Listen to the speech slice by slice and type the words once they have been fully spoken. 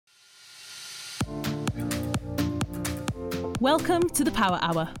Welcome to the Power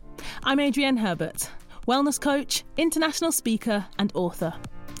Hour. I'm Adrienne Herbert, wellness coach, international speaker and author.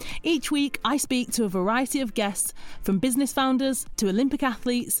 Each week I speak to a variety of guests, from business founders to Olympic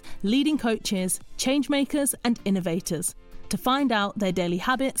athletes, leading coaches, change makers and innovators, to find out their daily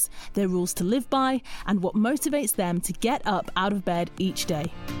habits, their rules to live by, and what motivates them to get up out of bed each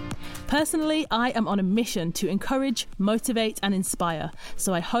day. Personally, I am on a mission to encourage, motivate and inspire,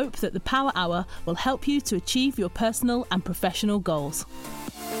 so I hope that the Power Hour will help you to achieve your personal and professional goals.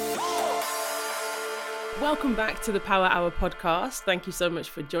 Welcome back to the Power Hour podcast. Thank you so much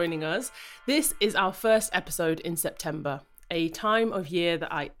for joining us. This is our first episode in September, a time of year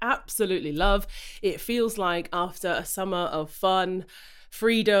that I absolutely love. It feels like after a summer of fun,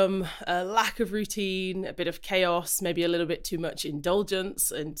 freedom, a lack of routine, a bit of chaos, maybe a little bit too much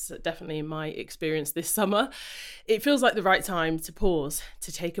indulgence, and definitely in my experience this summer, it feels like the right time to pause, to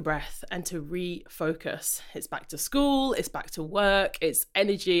take a breath and to refocus. It's back to school, it's back to work, it's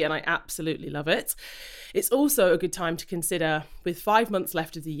energy, and I absolutely love it. It's also a good time to consider, with 5 months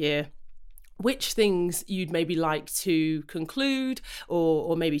left of the year, which things you'd maybe like to conclude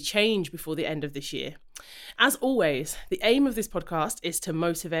or maybe change before the end of this year. As always, the aim of this podcast is to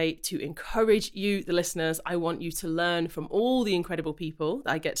motivate, to encourage you, the listeners. I want you to learn from all the incredible people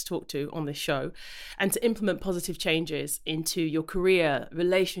that I get to talk to on this show and to implement positive changes into your career,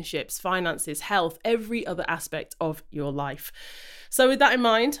 relationships, finances, health, every other aspect of your life. So with that in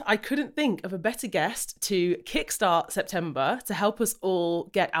mind, I couldn't think of a better guest to kickstart September to help us all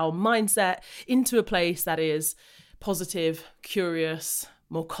get our mindset into a place that is positive, curious,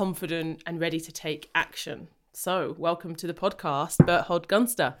 more confident and ready to take action. So welcome to the podcast, Berthold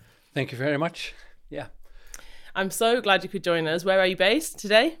Gunster. Thank you very much. Yeah. I'm so glad you could join us. Where are you based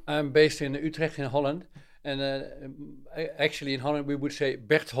today? I'm based in Utrecht in Holland. And actually in Holland we would say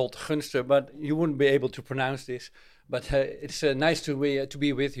Berthold Gunster, but you wouldn't be able to pronounce this. But it's nice to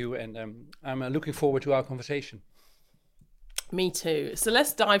be with you, and I'm looking forward to our conversation. Me too. So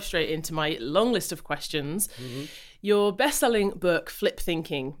let's dive straight into my long list of questions. Mm-hmm. Your best-selling book, Flip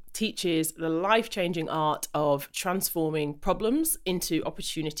Thinking, teaches the life-changing art of transforming problems into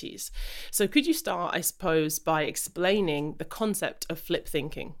opportunities. So could you start, I suppose, by explaining the concept of flip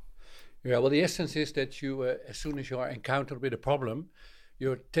thinking? Yeah, well, the essence is that you, as soon as you are encountered with a problem,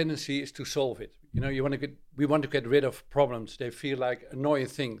 your tendency is to solve it. You know, we want to get rid of problems. They feel like annoying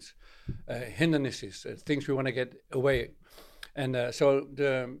things, hindrances, things we want to get away. And so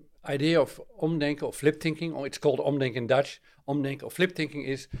the idea of omdenken or flip thinking, or it's called omdenken in Dutch, omdenken or flip thinking,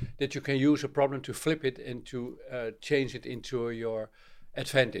 is that you can use a problem to flip it and to change it into your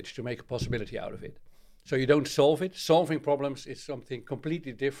advantage, to make a possibility out of it. So you don't solve it. Solving problems is something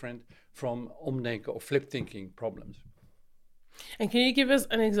completely different from omdenken or flip thinking problems. And can you give us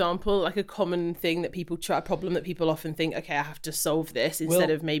an example, like a common thing that people try, a problem that people often think, okay, I have to solve this,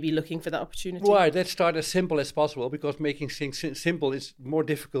 instead of maybe looking for that opportunity? Right, let's start as simple as possible, because making things simple is more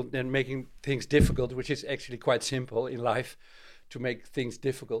difficult than making things difficult, which is actually quite simple in life, to make things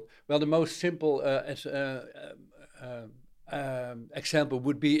difficult. Well, the most simple example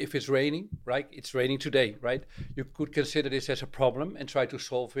would be if it's raining, right? It's raining today, right? You could consider this as a problem and try to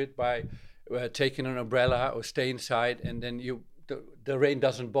solve it by taking an umbrella or stay inside, and then the rain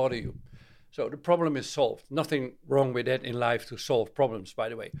doesn't bother you. So the problem is solved. Nothing wrong with that in life, to solve problems, by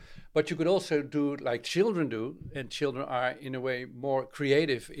the way. But you could also do like children do, and children are in a way more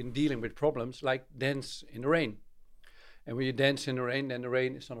creative in dealing with problems, like dance in the rain. And when you dance in the rain, then the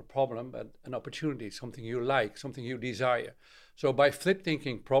rain is not a problem, but an opportunity, something you like, something you desire. So by flip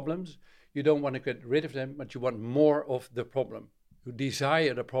thinking problems, you don't want to get rid of them, but you want more of the problem. You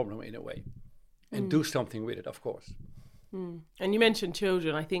desire the problem in a way, and do something with it, of course. And you mentioned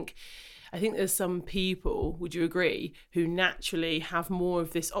children. I think there's some people, would you agree, who naturally have more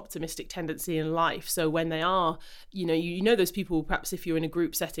of this optimistic tendency in life. So when they are, you know those people, perhaps if you're in a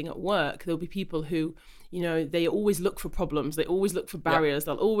group setting at work, there'll be people who, they always look for problems. They always look for barriers.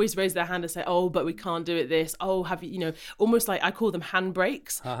 Yep. They'll always raise their hand and say, oh, but we can't do it this. Oh, have you, almost like I call them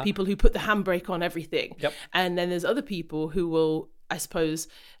handbrakes, people who put the handbrake on everything. Yep. And then there's other people who will, I suppose,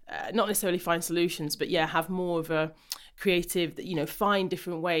 not necessarily find solutions, but have more of a creative, find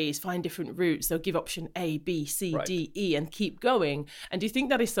different ways, find different routes. They'll give option A, B, C, right, D, E, and keep going. And do you think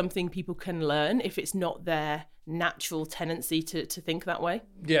that is something people can learn if it's not their natural tendency to think that way?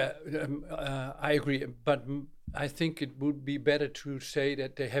 Yeah, I agree. But I think it would be better to say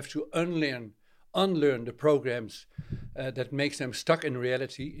that they have to unlearn the programs that makes them stuck in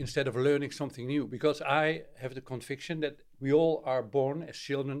reality, instead of learning something new. Because I have the conviction that we all are born as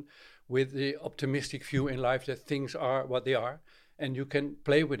children with the optimistic view in life that things are what they are, and you can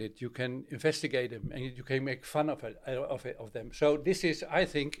play with it, you can investigate them, and you can make fun of them. So this is, I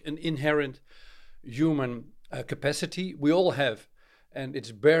think, an inherent human capacity we all have, and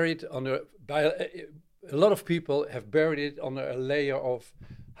it's buried under a lot of people have buried it under a layer of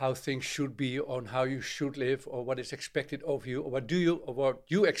how things should be, on how you should live, or what is expected of you, or what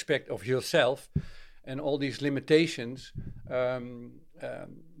you expect of yourself, and all these limitations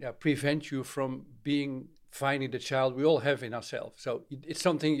prevent you from finding the child we all have in ourselves. So it's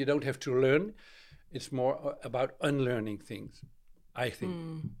something you don't have to learn. It's more about unlearning things, I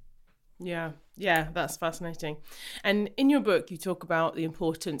think. Yeah, that's fascinating. And in your book, you talk about the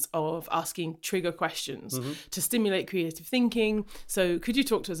importance of asking trigger questions to stimulate creative thinking. So could you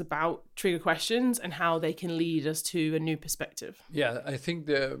talk to us about trigger questions and how they can lead us to a new perspective? Yeah, I think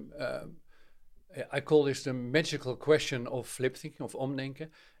I call this the magical question of flip thinking, of omdenken.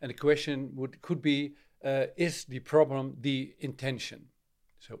 And the question could be, is the problem the intention?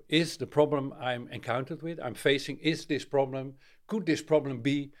 So is the problem I'm encountered with, I'm facing, could this problem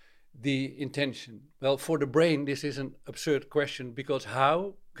be the intention? Well, for the brain, this is an absurd question, because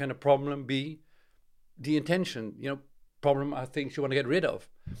how can a problem be the intention? Problem are things you want to get rid of.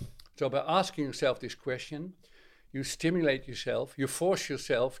 So by asking yourself this question, you stimulate yourself, you force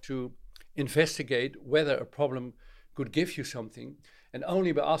yourself to investigate whether a problem could give you something. And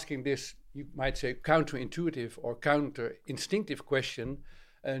only by asking this, you might say, counterintuitive or counter-instinctive question,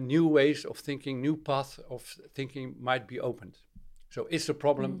 new ways of thinking, new paths of thinking might be opened. So is the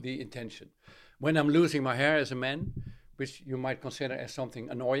problem the intention? When I'm losing my hair as a man, which you might consider as something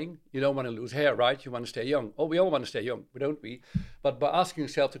annoying, you don't want to lose hair, right? You want to stay young. Oh, we all want to stay young, don't we? But by asking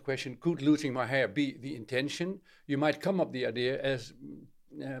yourself the question, could losing my hair be the intention? You might come up the idea as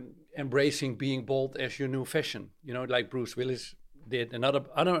embracing being bald as your new fashion, like Bruce Willis did, another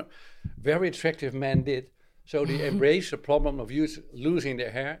very attractive man did. So they embrace the problem of losing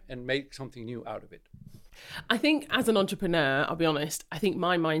their hair and make something new out of it. I think as an entrepreneur, I'll be honest, I think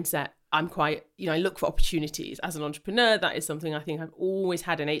my mindset, I'm quite, I look for opportunities. As an entrepreneur, that is something I think I've always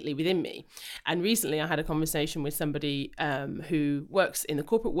had innately within me. And recently I had a conversation with somebody who works in the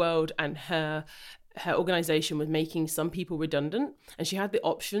corporate world, and her organization was making some people redundant, and she had the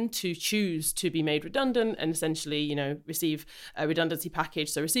option to choose to be made redundant and essentially, receive a redundancy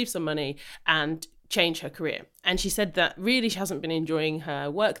package, so receive some money and change her career. And she said that really she hasn't been enjoying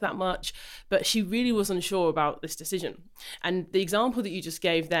her work that much, but she really was unsure about this decision. And the example that you just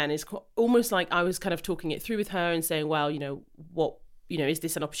gave then is almost like I was kind of talking it through with her and saying, well, is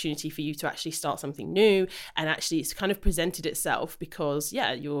this an opportunity for you to actually start something new? And actually it's kind of presented itself because,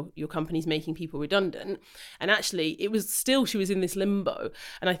 your company's making people redundant. And actually she was in this limbo.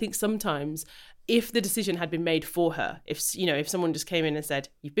 And I think sometimes if the decision had been made for her, if someone just came in and said,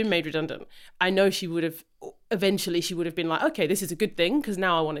 you've been made redundant, I know she would have been like, okay, this is a good thing because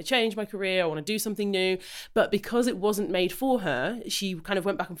now I want to change my career, I want to do something new. But because it wasn't made for her, she kind of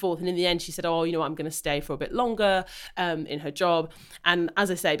went back and forth. And in the end, she said, I'm going to stay for a bit longer in her job. And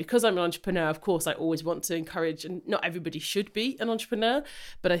as I say, because I'm an entrepreneur, of course, I always want to encourage, and not everybody should be an entrepreneur.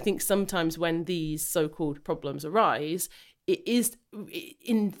 But I think sometimes when these so-called problems arise, it is,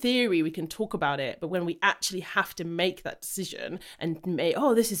 in theory, we can talk about it, but when we actually have to make that decision and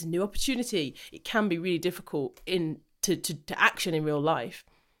this is a new opportunity, it can be really difficult to action in real life.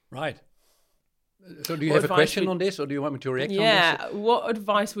 Right. So do you have a question on this, or do you want me to react on this? Yeah. What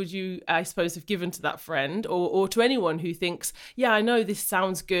advice would you, I suppose, have given to that friend or to anyone who thinks, I know this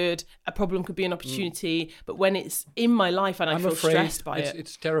sounds good, a problem could be an opportunity, but when it's in my life and I'm feel stressed by it.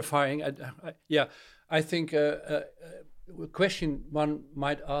 It's terrifying. I think a question one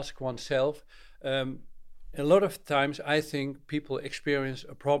might ask oneself, a lot of times I think people experience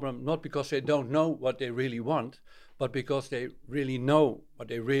a problem not because they don't know what they really want, but because they really know what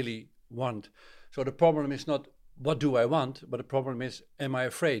they really want. So the problem is not what do I want, but the problem is, am I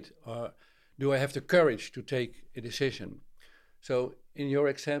afraid? Or do I have the courage to take a decision? So in your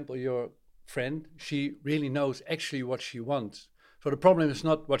example, your friend, she really knows actually what she wants. So the problem is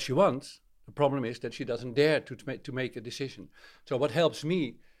not what she wants. The problem is that she doesn't dare to make a decision. So what helps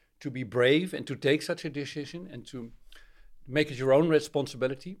me to be brave and to take such a decision and to make it your own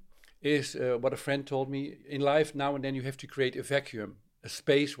responsibility is what a friend told me. In life, now and then you have to create a vacuum, a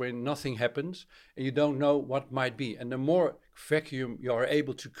space where nothing happens and you don't know what might be. And the more vacuum you are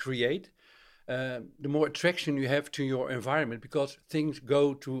able to create, the more attraction you have to your environment, because things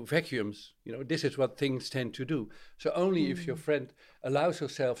go to vacuums. This is what things tend to do. So only if your friend allows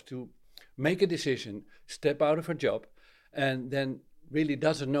herself to make a decision, step out of her job, and then really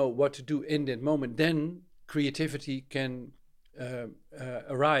doesn't know what to do in that moment, then creativity can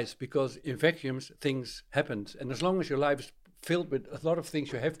arise, because in vacuums things happen. And as long as your life is filled with a lot of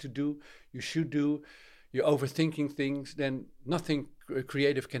things you have to do, you should do, you're overthinking things, then nothing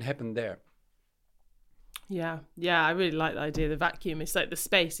creative can happen there. Yeah, I really like the idea. The vacuum, it's like the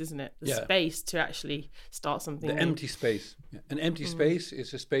space, isn't it? The space to actually start something The new. empty space. Yeah. An empty space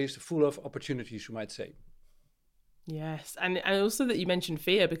is a space full of opportunities, you might say. Yes, and also that you mentioned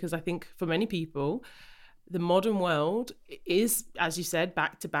fear, because I think for many people, the modern world is, as you said,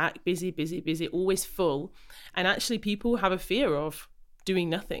 back to back, busy, always full. And actually people have a fear of doing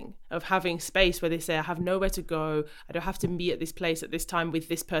nothing, of having space where they say, I have nowhere to go, I don't have to be at this place at this time with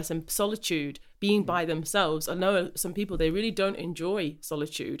this person. Solitude, being by themselves. I know some people, they really don't enjoy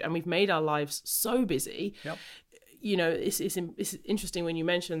solitude, and we've made our lives so busy. Yep. You know, it's interesting when you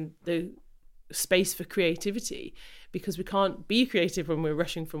mention the space for creativity, because we can't be creative when we're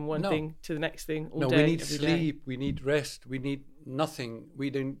rushing from one thing to the next thing all day. We need sleep, we need rest, we need nothing. We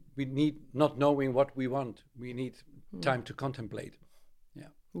need not knowing what we want. We need time to contemplate.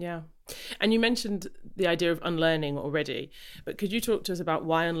 Yeah. And you mentioned the idea of unlearning already, but could you talk to us about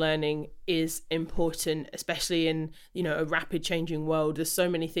why unlearning is important, especially in, you know, a rapid changing world? There's so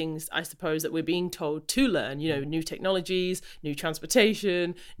many things, I suppose, that we're being told to learn, you know, new technologies, new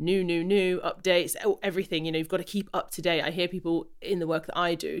transportation, new updates, everything, you know, you've got to keep up to date. I hear people in the work that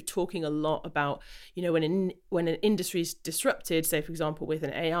I do talking a lot about, you know, when an industry is disrupted, say, for example, with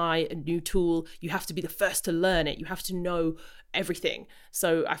an AI, a new tool, you have to be the first to learn it. You have to know everything.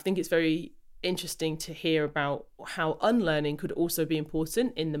 So I think it's very interesting to hear about how unlearning could also be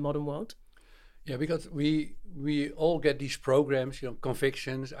important in the modern world. Yeah, because we all get these programs, you know,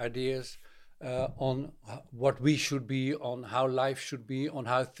 convictions, ideas on what we should be, on how life should be, on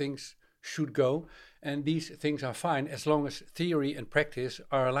how things should go. And these things are fine as long as theory and practice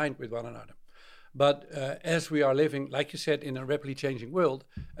are aligned with one another. But as we are living, like you said, in a rapidly changing world,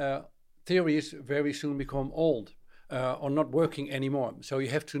 theories very soon become old. Or not working anymore. So you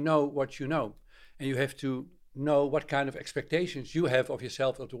have to know what you know, and you have to know what kind of expectations you have of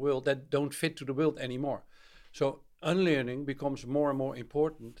yourself, of the world, that don't fit to the world anymore. So unlearning becomes more and more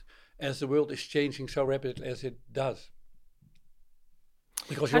important as the world is changing so rapidly as it does.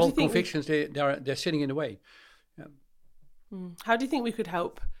 Because your old convictions, they're sitting in the way. Yeah. How do you think we could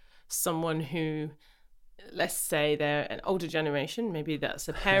help someone who, let's say they're an older generation, maybe that's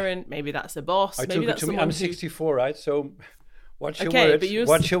a parent, maybe that's a boss, maybe that's someone I'm 64, right? So watch your words.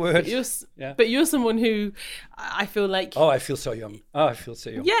 Watch your words. But you're someone who I feel like... Oh, I feel so young.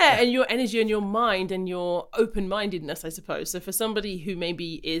 Yeah, and your energy and your mind and your open-mindedness, I suppose. So for somebody who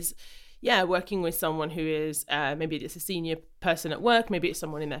maybe is, working with someone who is, maybe it's a senior person at work, maybe it's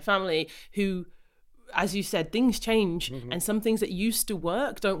someone in their family who, as you said, things change, and some things that used to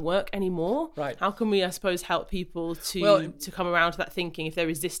work don't work anymore. Right. How can we, I suppose, help people to come around to that thinking if they're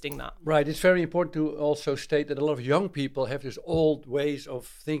resisting that? Right. It's very important to also state that a lot of young people have these old ways of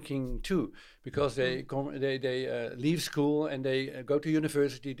thinking too, because they leave school and they go to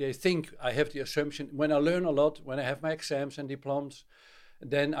university. They think, I have the assumption, when I learn a lot, when I have my exams and diplomas,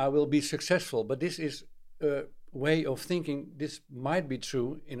 then I will be successful. But this is way of thinking. This might be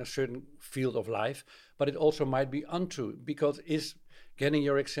true in a certain field of life, but it also might be untrue, because is getting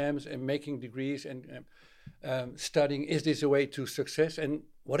your exams and making degrees and studying, is this a way to success? And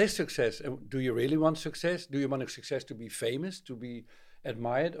what is success? Do you really want success? Do you want success to be famous, to be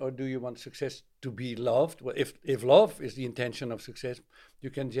admired, or do you want success to be loved? Well, if love is the intention of success,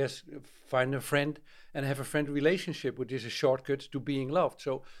 you can just find a friend and have a friend relationship, which is a shortcut to being loved.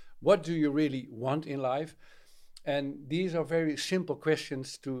 So what do you really want in life? And these are very simple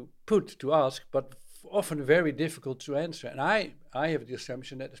questions to ask, but often very difficult to answer. And I have the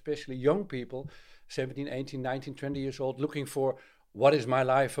assumption that especially young people, 17, 18, 19, 20 years old, looking for what is my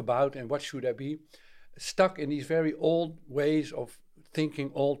life about and what should I be, stuck in these very old ways of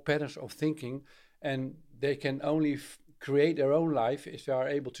thinking, old patterns of thinking, and they can only create their own life if they are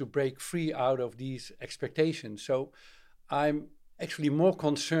able to break free out of these expectations. So I'm actually more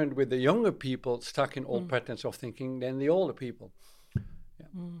concerned with the younger people stuck in old patterns of thinking than the older people. Yeah.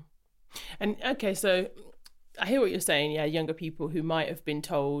 And okay, so I hear what you're saying. Yeah, younger people who might have been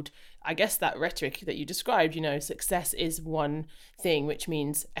told, I guess, that rhetoric that you described, you know, success is one thing, which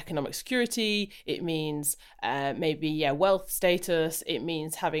means economic security. It means maybe, wealth status. It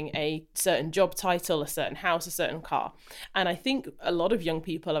means having a certain job title, a certain house, a certain car. And I think a lot of young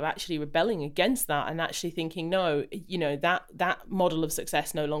people are actually rebelling against that and actually thinking, no, you know, that model of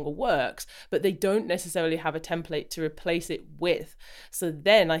success no longer works, but they don't necessarily have a template to replace it with. So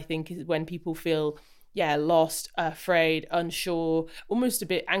then I think is when people feel lost, afraid, unsure, almost a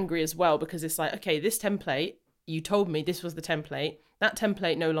bit angry as well, because it's like, okay, this template, you told me this was the template. That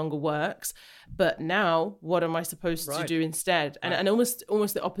template no longer works, but now what am I supposed to do instead? And almost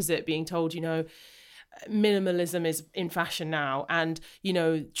the opposite, being told, minimalism is in fashion now, and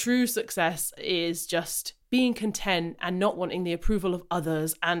true success is just being content and not wanting the approval of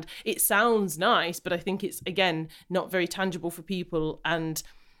others. And it sounds nice, but I think it's, again, not very tangible for people. And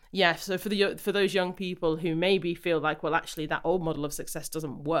yeah, so for those young people who maybe feel like, well, actually that old model of success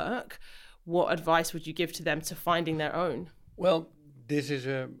doesn't work, what advice would you give to them to finding their own? Well, this is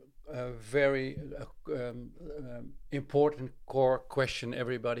a very important core question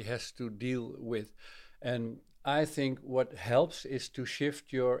everybody has to deal with. And I think what helps is to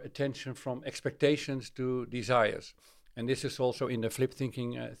shift your attention from expectations to desires. And this is also in the flip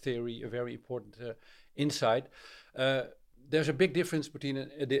thinking theory a very important insight. There's a big difference between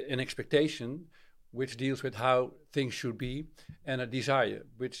an expectation, which deals with how things should be, and a desire,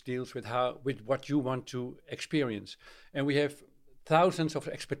 which deals with what you want to experience. And we have thousands of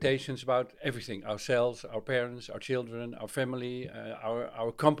expectations about everything: ourselves, our parents, our children, our family,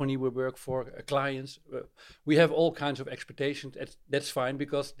 our company we work for, clients. We have all kinds of expectations. That's fine,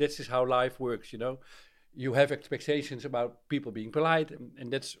 because this is how life works. You have expectations about people being polite,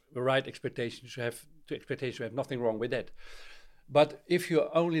 and that's the right expectations to have. You have nothing wrong with that. But if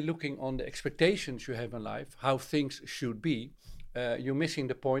you're only looking on the expectations you have in life, how things should be, you're missing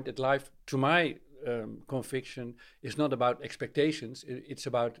the point that life, to my conviction, is not about expectations, it's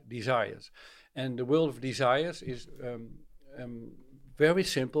about desires. And the world of desires is very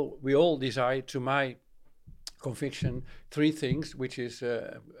simple. We all desire, to my conviction, three things, which is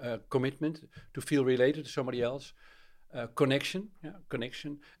commitment, to feel related to somebody else, connection,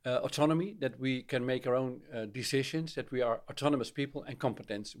 autonomy, that we can make our own decisions, that we are autonomous people, and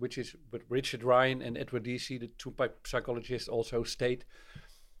competence, which is what Richard Ryan and Edward Deci, the two psychologists, also state.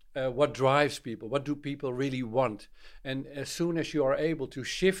 What drives people? What do people really want? And as soon as you are able to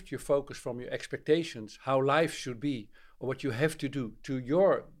shift your focus from your expectations, how life should be, or what you have to do, to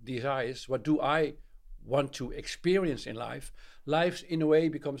your desires, what do I want to experience in life, life in a way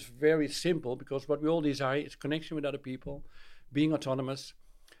becomes very simple, because what we all desire is connection with other people, being autonomous,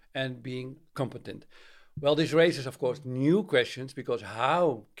 and being competent. Well, this raises, of course, new questions, because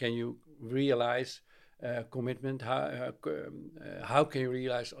how can you realize commitment? How can you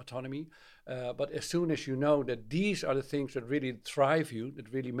realize autonomy? But as soon as you know that these are the things that really drive you,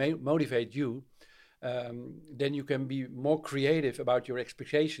 that really motivate you, then you can be more creative about your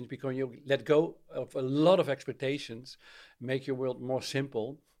expectations, because you let go of a lot of expectations, make your world more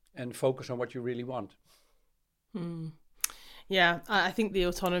simple, and focus on what you really want. Yeah, I think the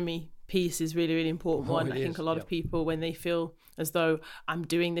autonomy piece is really, really important one. I think a lot of people, when they feel as though I'm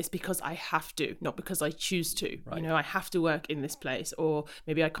doing this because I have to, not because I choose to, I have to work in this place, or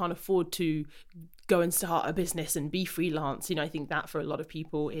maybe I can't afford to go and start a business and be freelance. I think that for a lot of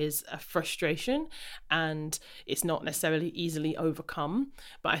people is a frustration, and it's not necessarily easily overcome.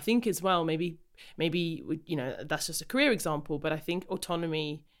 But I think as well, maybe that's just a career example, but I think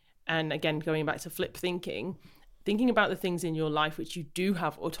autonomy, and again, going back to flip thinking about the things in your life which you do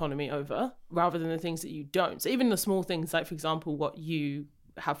have autonomy over, rather than the things that you don't. So even the small things, like, for example, what you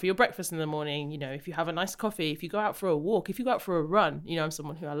have for your breakfast in the morning, if you have a nice coffee, if you go out for a walk, if you go out for a run, I'm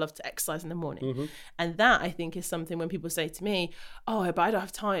someone who I love to exercise in the morning. Mm-hmm. And that, I think, is something when people say to me, oh, but I don't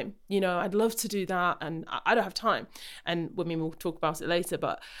have time, I'd love to do that, and I don't have time. And we'll talk about it later,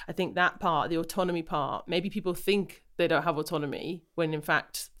 but I think that part, the autonomy part, maybe people think they don't have autonomy, when in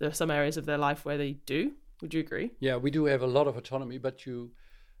fact there are some areas of their life where they do. Would you agree? Yeah, we do have a lot of autonomy, but you,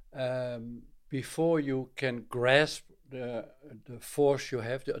 before you can grasp the force you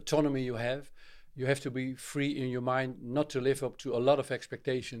have, the autonomy you have to be free in your mind, not to live up to a lot of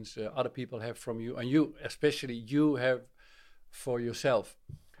expectations other people have from you, and you, especially you, have for yourself.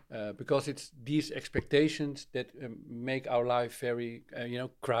 Because it's these expectations that make our life very,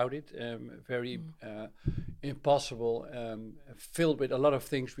 crowded, very impossible, filled with a lot of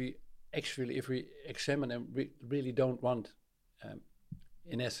things we actually, if we examine them, we really don't want,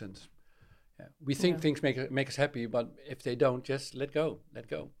 in essence. We think things make us happy, but if they don't, just let go.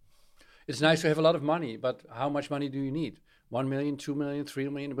 It's nice to have a lot of money, but how much money do you need? 1 million, 2 million, 3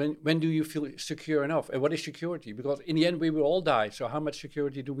 million? When do you feel secure enough? And what is security? Because in the end, we will all die. So how much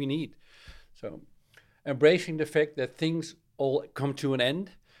security do we need? So embracing the fact that things all come to an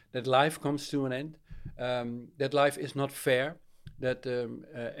end, that life comes to an end, that life is not fair, that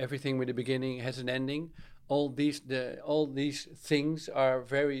everything with a beginning has an ending. All these things are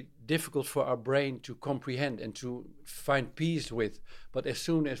very difficult for our brain to comprehend and to find peace with. But as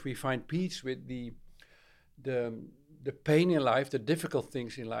soon as we find peace with the the pain in life, the difficult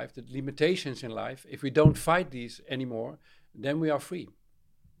things in life, the limitations in life, if we don't fight these anymore, then we are free.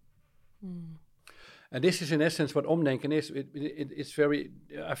 And this is in essence what omdenken is. It's very,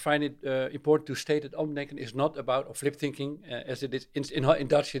 I find it important to state that omdenken is not about, or flip thinking, as it is in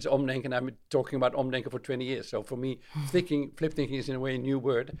Dutch, it's omdenken. I'm talking about omdenken for 20 years. So for me, flip thinking is in a way a new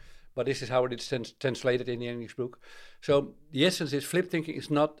word, but this is how it is translated in the English book. So the essence is flip thinking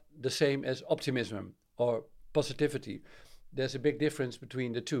is not the same as optimism or positivity. There's a big difference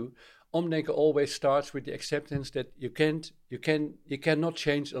between the two. Omdenken always starts with the acceptance that you cannot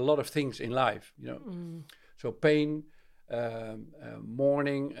change a lot of things in life. So pain,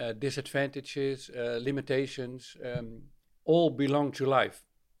 mourning, disadvantages, limitations, all belong to life.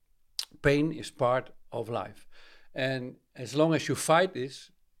 Pain is part of life, and as long as you fight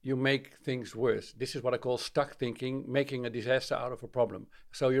this, you make things worse. This is what I call stuck thinking, making a disaster out of a problem.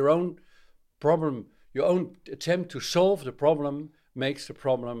 So your own problem, your own attempt to solve the problem makes the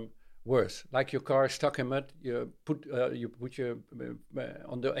problem worse. Like your car is stuck in mud, you put your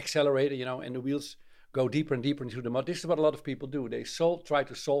on the accelerator, and the wheels go deeper and deeper into the mud. This is what a lot of people do. They try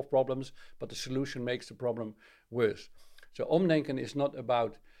to solve problems, but the solution makes the problem worse. So omdenken is not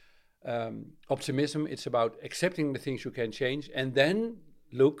about optimism. It's about accepting the things you can change, and then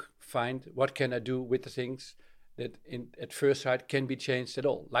find what can I do with the things that at first sight can be changed at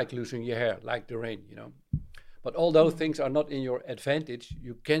all, like losing your hair, like the rain, But although things are not in your advantage,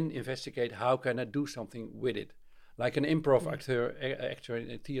 you can investigate how can I do something with it, like an improv actor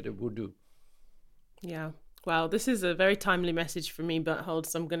in a theater would do. Yeah. Wow, this is a very timely message for me, Berthold.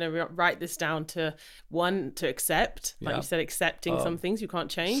 So I'm going to write this down to accept, like you said, accepting some things you can't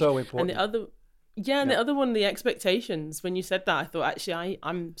change. So important. And the other, the other one, the expectations. When you said that, I thought actually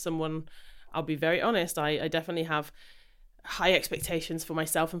I'm someone, I'll be very honest, I definitely have high expectations for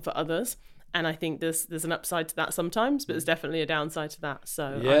myself and for others. And I think there's an upside to that sometimes, but there's definitely a downside to that.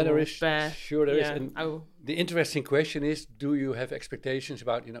 So there is. Sure, there is. And the interesting question is, do you have expectations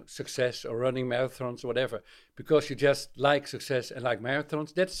about success or running marathons or whatever? Because you just like success and like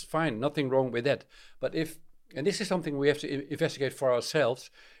marathons, that's fine. Nothing wrong with that. But and this is something we have to investigate for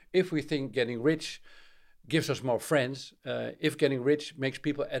ourselves. If we think getting rich gives us more friends, if getting rich makes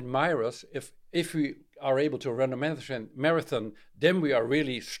people admire us, if we are able to run a marathon, then we are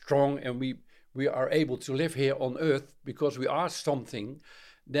really strong and we are able to live here on earth because we are something,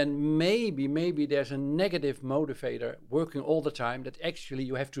 then maybe there's a negative motivator working all the time that actually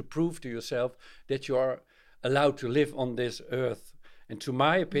you have to prove to yourself that you are allowed to live on this earth. And to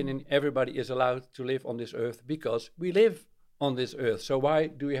my opinion, everybody is allowed to live on this earth because we live on this earth. So why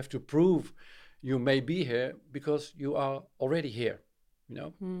do you have to prove you may be here? Because you are already here,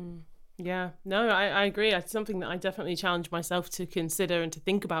 Yeah, no, I agree. It's something that I definitely challenge myself to consider and to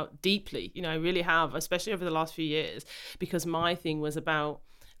think about deeply. I really have, especially over the last few years, because my thing was about,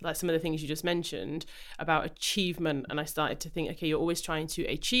 like some of the things you just mentioned, about achievement. And I started to think, okay, you're always trying to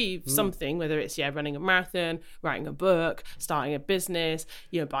achieve something, whether it's, running a marathon, writing a book, starting a business,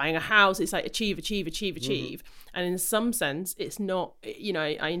 buying a house. It's like achieve. And in some sense, it's not,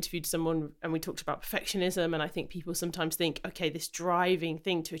 I interviewed someone and we talked about perfectionism. And I think people sometimes think, okay, this driving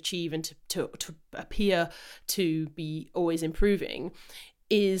thing to achieve and to appear to be always improving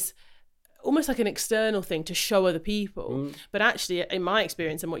is almost like an external thing to show other people. But actually, in my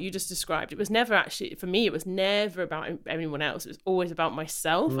experience and what you just described, it was never actually, for me, it was never about anyone else. It was always about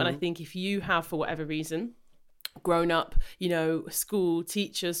myself. And I think if you have, for whatever reason, grown up, school,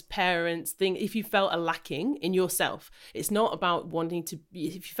 teachers, parents, if you felt a lacking in yourself, it's not about wanting to be,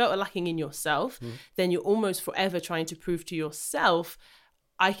 if you felt a lacking in yourself, then you're almost forever trying to prove to yourself,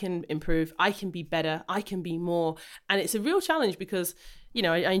 I can improve, I can be better, I can be more. And it's a real challenge because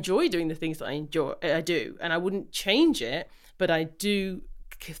I enjoy doing the things that I do, and I wouldn't change it, but I do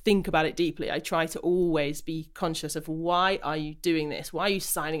think about it deeply. I try to always be conscious of, why are you doing this? Why are you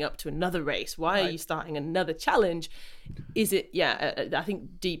signing up to another race? Why are you starting another challenge? Is it, I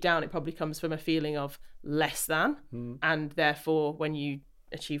think deep down it probably comes from a feeling of less than, and therefore when you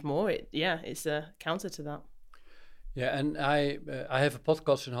achieve more, it's a counter to that. Yeah, and I have a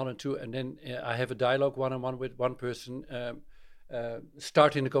podcast in Holland too, and then I have a dialogue one-on-one with one person,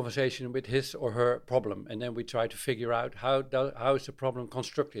 starting the conversation with his or her problem, and then we try to figure out how is the problem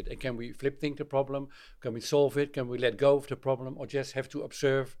constructed, and can we flip think the problem, can we solve it, can we let go of the problem, or just have to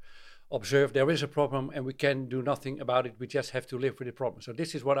observe there is a problem and we can do nothing about it, we just have to live with the problem. So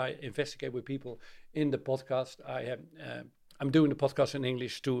this is what I investigate with people in the podcast. I'm doing the podcast in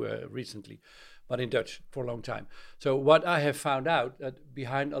English too recently, but in Dutch for a long time. So what I have found out, that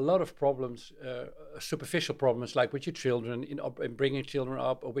behind a lot of problems, superficial problems like with your children, in bringing children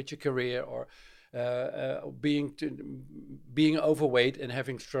up, or with your career, or being overweight and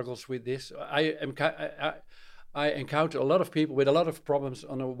having struggles with this. I encounter a lot of people with a lot of problems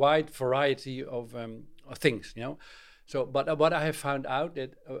on a wide variety of things, you know. So, but what I have found out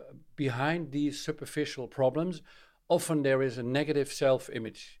that behind these superficial problems, often there is a negative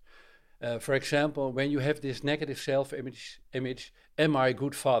self-image. For example, when you have this negative self-image, am I a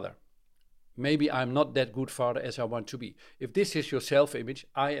good father? Maybe I'm not that good father as I want to be. If this is your self-image,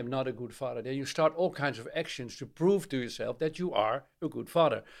 I am not a good father, then you start all kinds of actions to prove to yourself that you are a good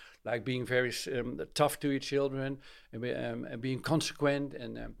father, like being very tough to your children and being consequent.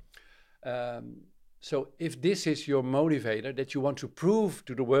 So if this is your motivator, that you want to prove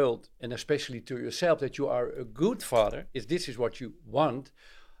to the world and especially to yourself that you are a good father, if this is what you want,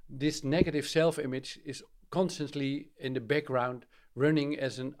 this negative self-image is constantly in the background running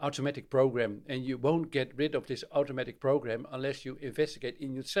as an automatic program, and you won't get rid of this automatic program unless you investigate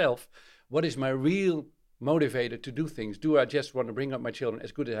in yourself, what is my real motivator to do things? Do I just want to bring up my children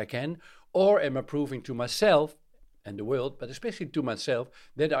as good as I can, or am I proving to myself and the world, but especially to myself,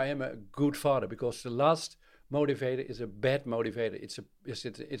 that I am a good father? Because the last motivator is a bad motivator.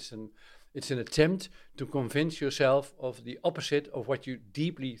 It's an attempt to convince yourself of the opposite of what you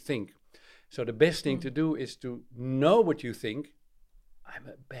deeply think. So the best thing to do is to know what you think. I'm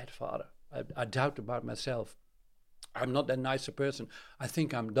a bad father. I doubt about myself. I'm not that nice a person. I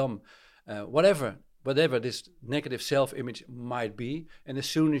think I'm dumb. Whatever this negative self-image might be. And as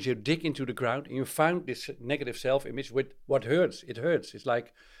soon as you dig into the ground and you find this negative self-image with what hurts, it hurts. It's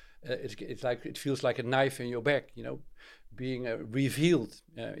like it feels like a knife in your back, you know, being revealed.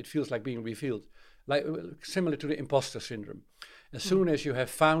 It feels like being revealed, like similar to the imposter syndrome. As soon as you have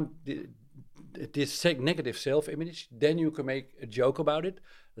found this negative self-image, then you can make a joke about it,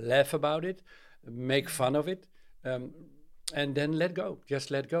 laugh about it, make fun of it, and then let go.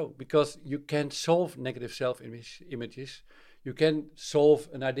 Just let go, because you can't solve negative self-images. You can solve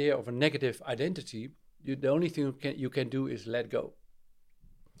an idea of a negative identity. The only thing you can do is let go.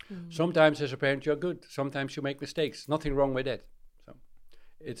 Sometimes as a parent you're good. Sometimes you make mistakes. Nothing wrong with that. So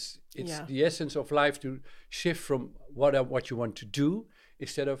it's the essence of life to shift from what you want to do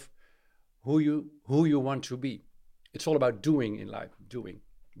instead of who you want to be. It's all about doing in life.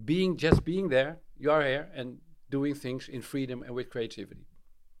 Just being there. You are here and doing things in freedom and with creativity.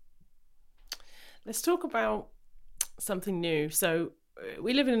 Let's talk about something new. So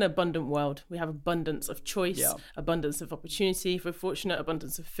we live in an abundant world. We have abundance of choice, abundance of opportunity. If we're fortunate,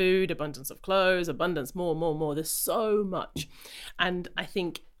 abundance of food, abundance of clothes, abundance, more. There's so much. And I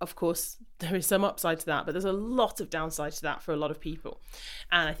think, of course, there is some upside to that, but there's a lot of downside to that for a lot of people.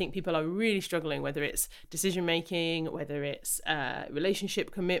 And I think people are really struggling, whether it's decision making, whether it's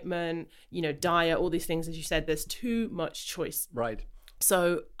relationship commitment, diet, all these things. As you said, there's too much choice. Right.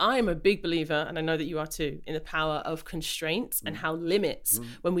 So I'm a big believer, and I know that you are too, in the power of constraints and how limits,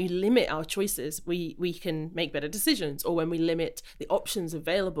 when we limit our choices, we can make better decisions. Or when we limit the options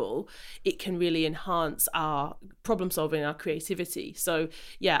available, it can really enhance our problem solving, our creativity. So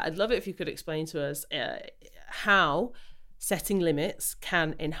yeah, I'd love it if you could explain to us how setting limits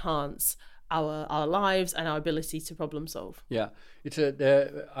can enhance our lives and our ability to problem solve. Yeah,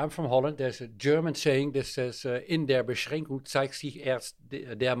 I'm from Holland. There's a German saying that says, "In der Beschränkung zeigt sich erst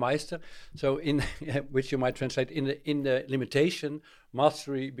der Meister." So, which you might translate, in the limitation,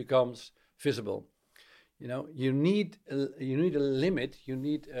 mastery becomes visible. You need a limit. You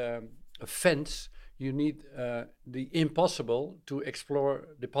need a fence. You need the impossible to explore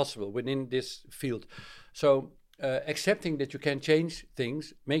the possible within this field. So. Accepting that you can change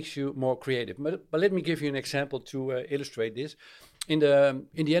things makes you more creative. But let me give you an example to illustrate this. In the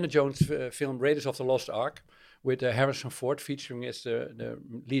Indiana Jones film Raiders of the Lost Ark, with Harrison Ford featuring as the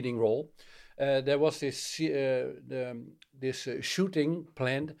leading role, there was this shooting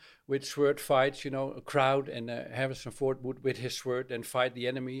planned with sword fights, a crowd, and Harrison Ford would, with his sword, and fight the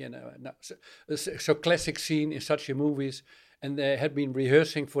enemy. And so classic scene in such movies. And they had been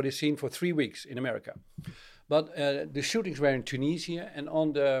rehearsing for this scene for 3 weeks in America. But the shootings were in Tunisia, and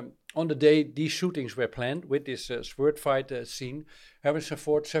on the day these shootings were planned with this sword fight scene, Harrison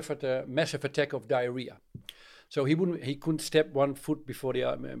Ford suffered a massive attack of diarrhea. So he couldn't step 1 foot before the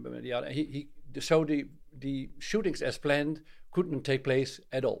other. So the shootings as planned couldn't take place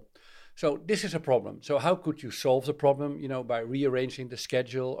at all. So this is a problem. So how could you solve the problem? By rearranging the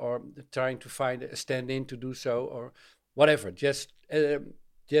schedule or trying to find a stand-in to do so, or whatever. Just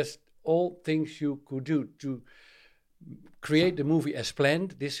all things you could do to create the movie as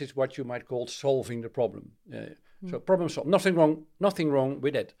planned. This is what you might call solving the problem. So problem solved. Nothing wrong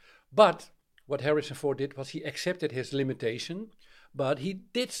with it. But what Harrison Ford did was he accepted his limitation, but he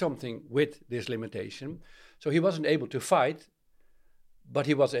did something with this limitation. So he wasn't able to fight, but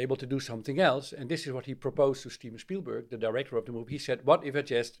he was able to do something else. And this is what he proposed to Steven Spielberg, the director of the movie. He said, what if I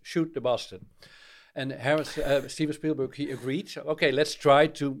just shoot the bastard? And Steven Spielberg, he agreed. So, okay, let's try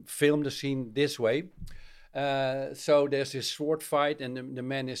to film the scene this way. So there's this sword fight, and the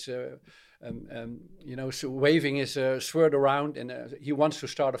man is, so waving his sword around, and he wants to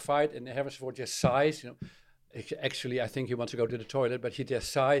start a fight, and Harrison Ford just sighs. Actually, I think he wants to go to the toilet, but he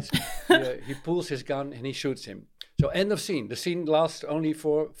just sighs. He pulls his gun and he shoots him. So end of scene. The scene lasts only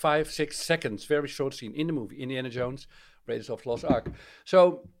for 5-6 seconds. Very short scene in the movie Indiana Jones, Raiders of the Lost Ark.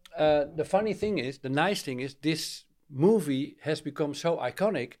 So the nice thing is, this movie has become so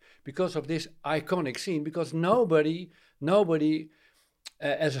iconic because of this iconic scene, because nobody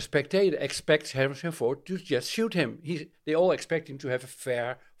as a spectator expects Harrison Ford to just shoot him. They all expect him to have a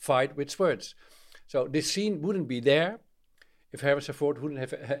fair fight with swords. So this scene wouldn't be there if Harrison Ford wouldn't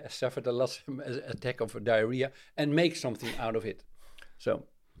have suffered a loss attack of diarrhea and make something out of it. So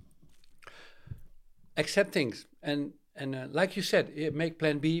accept things and like you said, make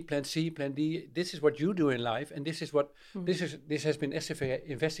plan B, plan C, plan D. This is what you do in life, and this is what this has been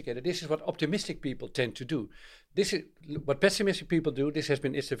investigated. This is what optimistic people tend to do. This is what pessimistic people do. This has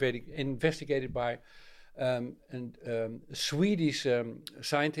been investigated by a Swedish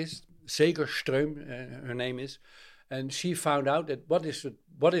scientist, Segerström, her name is, and she found out that what is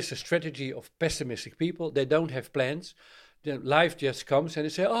the strategy of pessimistic people? They don't have plans. Life just comes, and they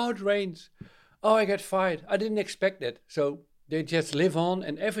say, "Oh, it rains. Oh, I get fired. I didn't expect that." So they just live on,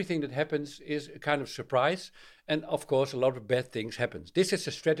 and everything that happens is a kind of surprise. And of course, a lot of bad things happen. This is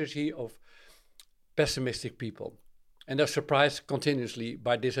the strategy of pessimistic people. And they're surprised continuously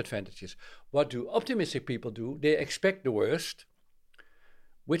by disadvantages. What do optimistic people do? They expect the worst,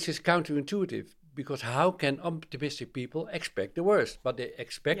 which is counterintuitive. Because how can optimistic people expect the worst? But they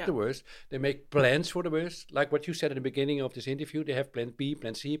expect the worst. They make plans for the worst. Like what you said at the beginning of this interview, they have plan B,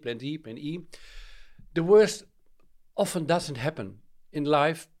 plan C, plan D, plan E. The worst often doesn't happen in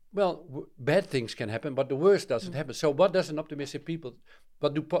life. Well, bad things can happen, but the worst doesn't happen. So what do optimistic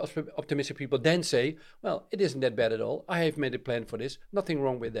people then say? Well, it isn't that bad at all. I have made a plan for this. Nothing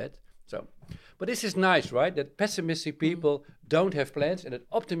wrong with that. So, but this is nice, right? That pessimistic people don't have plans, and that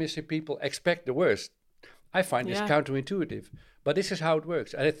optimistic people expect the worst. I find this counterintuitive, but this is how it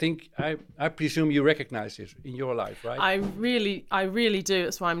works. And I think I presume you recognize this in your life, right? I really do.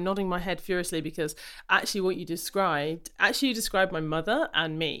 That's why I'm nodding my head furiously, because actually what you described my mother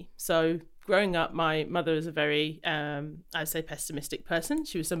and me. So growing up, my mother was a very, I'd say, pessimistic person.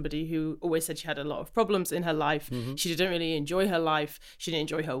 She was somebody who always said she had a lot of problems in her life. She didn't really enjoy her life. She didn't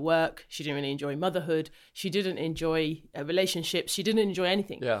enjoy her work. She didn't really enjoy motherhood. She didn't enjoy relationships. She didn't enjoy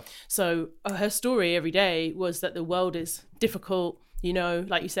anything. Yeah. So her story every day was that the world is difficult. You know,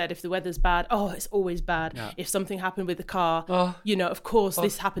 like you said, if the weather's bad, it's always bad. Yeah. If something happened with the car, of course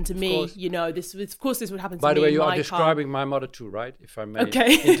this happened to me. Of course this would happen to me. By the way, you are describing my mother too, right? If I may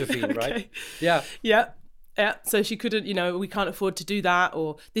intervene, right? Yeah. Yeah. Yeah. So she couldn't, we can't afford to do that,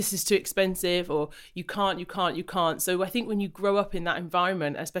 or this is too expensive, or you can't. So I think when you grow up in that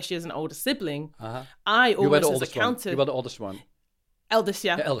environment, especially as an older sibling, I always as a counter. You were the oldest one. Eldest,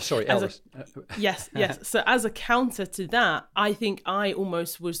 yeah. Eldest. Yes. So as a counter to that, I think I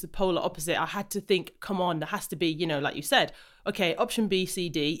almost was the polar opposite. I had to think, come on, there has to be, like you said, okay, option B, C,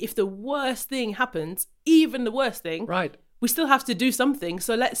 D. If the worst thing happens, even the worst thing, right, we still have to do something.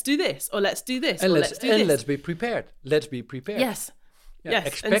 So let's do this, or let's do this, or let's do this. And let's be prepared. Yes. Yeah, yes.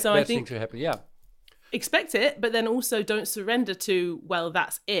 Expect bad things to happen, Expect it, but then also don't surrender to, well,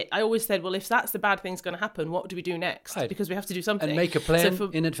 that's it. I always said, well, if that's the bad thing's going to happen, what do we do next? Right. Because we have to do something. And make a plan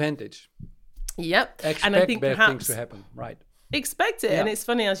in advantage. Yep. Expect and I think bad things to happen, right. Expect it. Yeah. And it's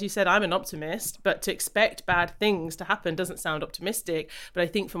funny, as you said, I'm an optimist, but to expect bad things to happen doesn't sound optimistic. But I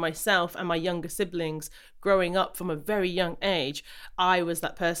think for myself and my younger siblings, growing up from a very young age, I was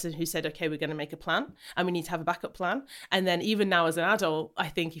that person who said, okay, we're going to make a plan and we need to have a backup plan. And then even now as an adult, I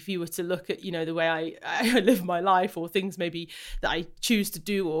think if you were to look at, the way I live my life, or things maybe that I choose to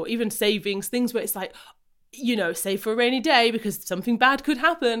do, or even savings, things where it's like, save for a rainy day because something bad could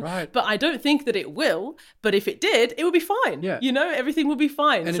happen. Right. But I don't think that it will. But if it did, it would be fine. Yeah. Everything will be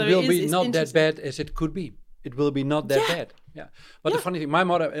fine. And so it will be not that bad as it could be. It will be not that bad. Yeah. But the funny thing, my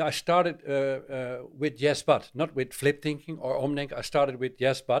mother, I started with yes, but, not with flip thinking or omdenken. I started with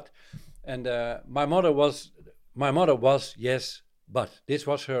yes, but. And my mother was yes, but. This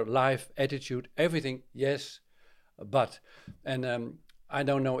was her life attitude. Everything, yes, but. And I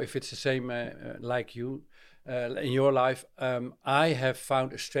don't know if it's the same like you. In your life, I have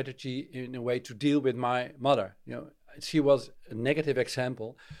found a strategy in a way to deal with my mother. she was a negative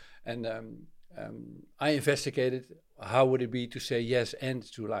example, and I investigated how would it be to say yes and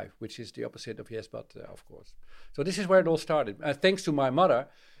to life, which is the opposite of yes, but of course. So this is where it all started. Thanks to my mother,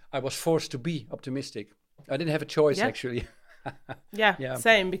 I was forced to be optimistic. I didn't have a choice, actually. Yeah,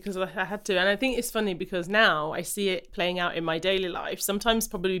 same, because I had to. And I think it's funny because now I see it playing out in my daily life, sometimes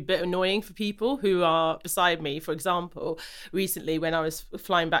probably a bit annoying for people who are beside me. For example, recently when I was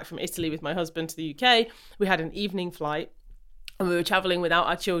flying back from Italy with my husband to the UK, we had an evening flight. And we were traveling without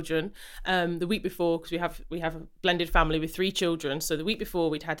our children the week before, because we have a blended family with 3 children. So the week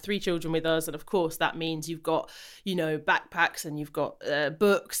before we'd had 3 children with us, and of course that means you've got, you know, backpacks, and you've got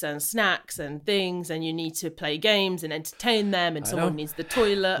books and snacks and things, and you need to play games and entertain them, and someone needs the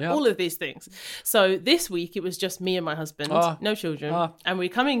toilet, all of these things. So this week it was just me and my husband, no children, and we're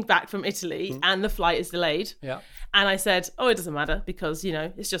coming back from Italy, and the flight is delayed. And I said, oh, it doesn't matter, because, you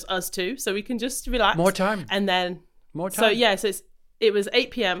know, it's just us 2, so we can just relax. More time. And then more time. So it was 8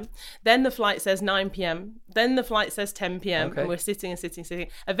 p.m. Then the flight says 9 p.m. Then the flight says 10 p.m. And we're sitting.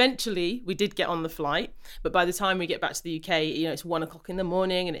 Eventually, we did get on the flight. But by the time we get back to the UK, you know, it's 1 o'clock in the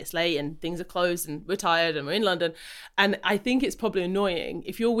morning and it's late and things are closed and we're tired and we're in London. And I think it's probably annoying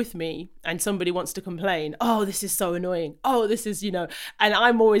if you're with me and somebody wants to complain, oh, this is so annoying. Oh, this is, you know, and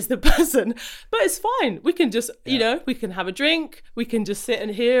I'm always the person. But it's fine. We can just, you know, we can have a drink. We can just sit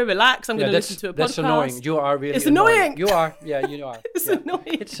and here, relax. I'm going to listen to a podcast. That's annoying. You are really It's annoying. You are. Yeah, you are. It's annoying.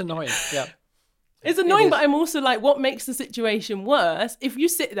 It's annoying. Yeah. It's annoying, but I'm also like, what makes the situation worse? If you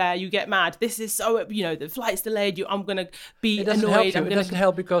sit there, you get mad. This is so, you know, the flight's delayed. I'm going to be annoyed. It doesn't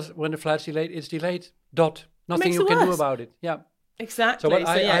help because when the flight's delayed, it's delayed. Nothing you can do about it. Yeah. Exactly. So,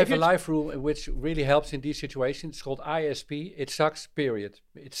 I have a life rule which really helps in these situations. It's called ISP. It sucks, period.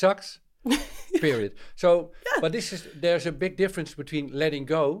 It sucks, period. So, but there's a big difference between letting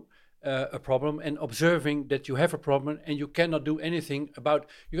go a problem and observing that you have a problem and you cannot do anything about.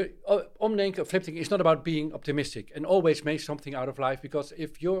 Omdenken, flipping is not about being optimistic and always make something out of life, because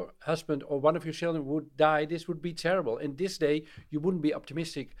if your husband or one of your children would die, this would be terrible. And this day you wouldn't be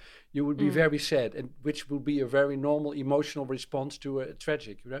optimistic. You would be very sad, and which would be a very normal emotional response to a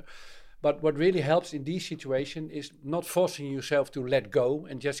tragic, you know. But what really helps in these situations is not forcing yourself to let go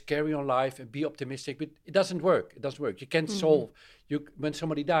and just carry on life and be optimistic. But it doesn't work. It doesn't work. You can't solve. When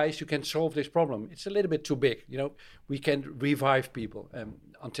somebody dies, you can solve this problem. It's a little bit too big. You know, we can revive people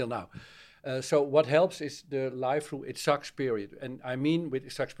until now. So what helps is the life rule. It sucks, period. And I mean with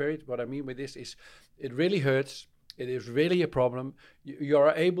it sucks, period. What I mean with this is, it really hurts. It is really a problem. You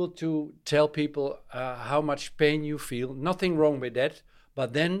are able to tell people how much pain you feel. Nothing wrong with that.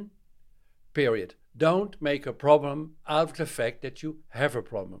 But then, period. Don't make a problem out of the fact that you have a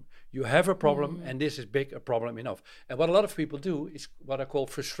problem. You have a problem, and this is big a problem enough. And what a lot of people do is what I call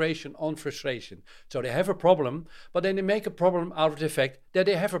frustration on frustration. So they have a problem, but then they make a problem out of the fact that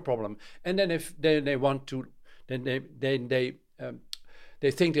they have a problem. And then if they want to, then they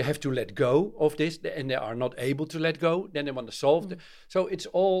think they have to let go of this, and they are not able to let go. Then they want to solve. So it's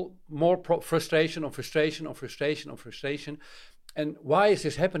all more frustration on frustration on frustration on frustration. And why is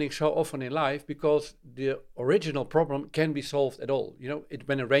this happening so often in life? Because the original problem can be solved at all. You know,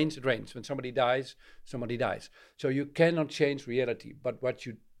 when it rains, it rains. When somebody dies, somebody dies. So you cannot change reality. But what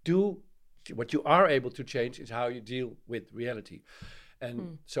you are able to change is how you deal with reality.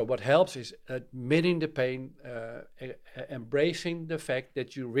 And so what helps is admitting the pain, embracing the fact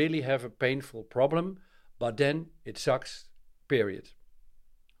that you really have a painful problem, but then it sucks, period.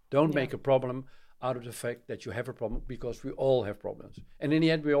 Don't make a problem out of the fact that you have a problem, because we all have problems. And in the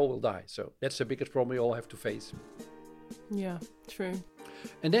end, we all will die. So that's the biggest problem we all have to face. Yeah, true.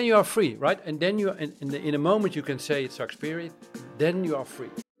 And then you are free, right? And then you, in a moment you can say it sucks, period. Then you are free.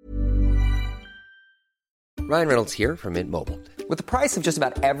 Ryan Reynolds here from Mint Mobile. With the price of just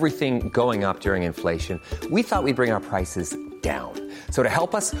about everything going up during inflation, we thought we'd bring our prices down. So to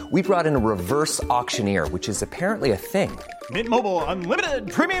help us, we brought in a reverse auctioneer, which is apparently a thing. Mint Mobile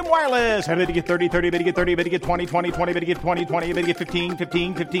Unlimited Premium Wireless. How to get 30, 30, bit to get 30, bit to get 20, 20, 20, bit to get 20, 20, bit to get 15,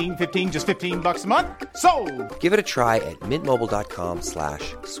 15, 15, 15, just $15 a month? Sold! Give it a try at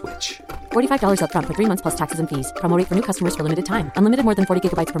mintmobile.com/switch. $45 up front for 3 months plus taxes and fees. Promo rate for new customers for limited time. Unlimited more than 40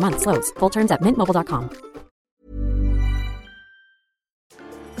 gigabytes per month. Slows full terms at mintmobile.com.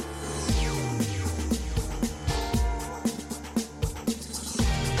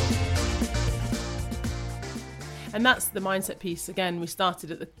 And that's the mindset piece. Again, we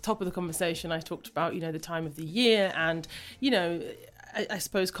started at the top of the conversation. I talked about, you know, the time of the year and, you know, I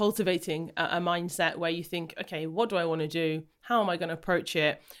suppose cultivating a mindset where you think, okay, what do I want to do? How am I going to approach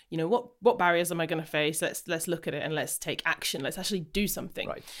it? You know, what barriers am I going to face? Let's look at it and let's take action. Let's actually do something.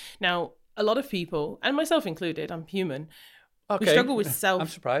 Right. Now, a lot of people, and myself included, I'm human, Okay. we struggle with self. I'm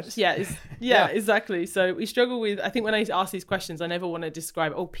surprised. Yeah, exactly. So we struggle with, I think when I ask these questions, I never want to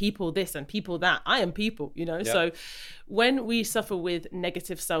describe, people this and people that. I am people, Yeah. So when we suffer with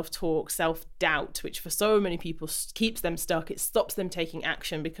negative self-talk, self-doubt, which for so many people keeps them stuck, it stops them taking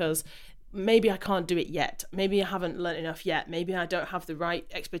action because maybe I can't do it yet. Maybe I haven't learned enough yet. Maybe I don't have the right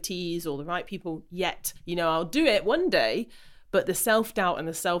expertise or the right people yet. I'll do it one day. But the self-doubt and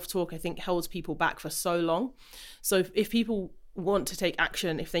the self-talk, I think, holds people back for so long. So if people want to take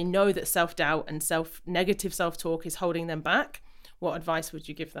action, if they know that self-doubt and negative self-talk is holding them back, what advice would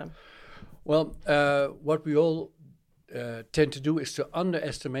you give them? Well, what we all tend to do is to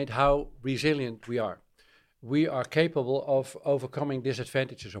underestimate how resilient we are. We are capable of overcoming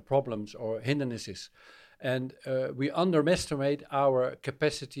disadvantages or problems or hindrances. And we underestimate our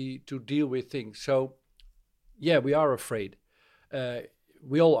capacity to deal with things. So, yeah, we are afraid.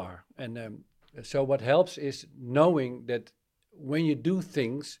 We all are. And so what helps is knowing that when you do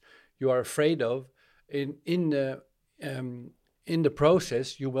things you are afraid of, in the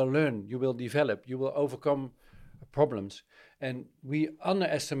process you will learn, you will develop, you will overcome problems. And we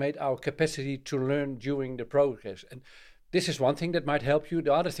underestimate our capacity to learn during the progress. And this is one thing that might help you.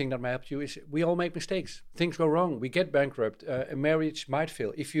 The other thing that might help you is we all make mistakes. Things go wrong. We get bankrupt. A marriage might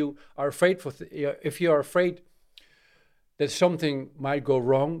fail. If you are afraid that something might go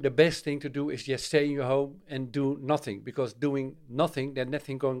wrong, the best thing to do is just stay in your home and do nothing, because doing nothing, then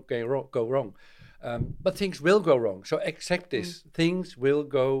nothing go wrong. But things will go wrong. So accept this. Things will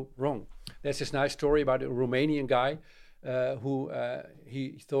go wrong. There's this nice story about a Romanian guy who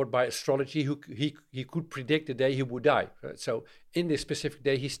he thought by astrology he could predict the day he would die. So in this specific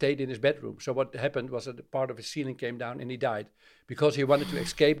day, he stayed in his bedroom. So what happened was that a part of his ceiling came down and he died because he wanted to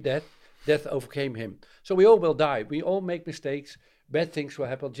escape death. Death overcame him. So we all will die. We all make mistakes. Bad things will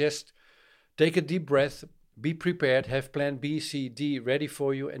happen. Just take a deep breath. Be prepared. Have plan B, C, D ready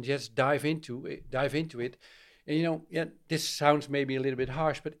for you, and just dive into it. And this sounds maybe a little bit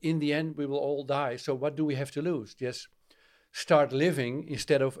harsh, but in the end, we will all die. So what do we have to lose? Just start living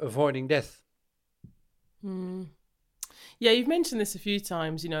instead of avoiding death. Yeah, you've mentioned this a few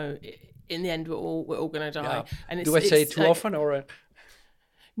times. In the end, we're all going to die. Yeah. And do I say it too often or?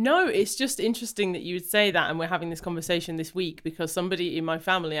 No, it's just interesting that you would say that, and we're having this conversation this week because somebody in my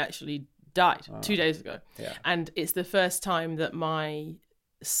family actually died 2 days ago. Yeah. And it's the first time that my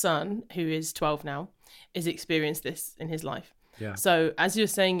son, who is 12 now, has experienced this in his life. Yeah. So as you're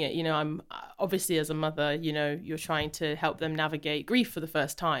saying it, I'm obviously, as a mother, you're trying to help them navigate grief for the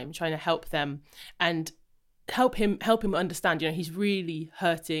first time, trying to help them and help him understand, he's really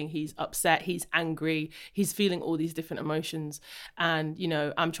hurting, he's upset, he's angry, he's feeling all these different emotions. And,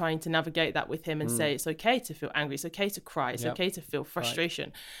 I'm trying to navigate that with him and say, it's okay to feel angry. It's okay to cry. It's okay to feel frustration.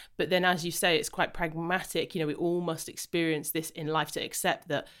 Right. But then, as you say, it's quite pragmatic. We all must experience this in life to accept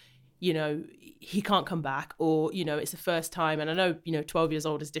that, he can't come back, or, it's the first time. And I know, 12 years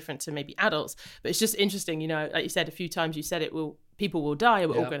old is different to maybe adults, but it's just interesting, like you said, a few times you said people will die,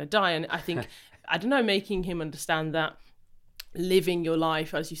 we're all going to die. And I think, I don't know, making him understand that living your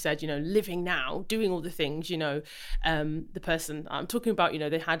life, as you said, living now, doing all the things, the person I'm talking about,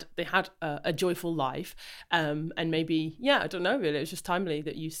 they had a joyful life. And maybe, I don't know, really, it was just timely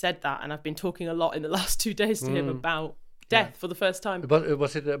that you said that. And I've been talking a lot in the last 2 days to him about death for the first time. But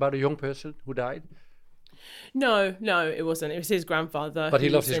was it about a young person who died? No, it wasn't. It was his grandfather. But he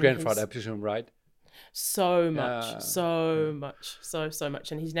loved his grandfather, I presume, right? So much, so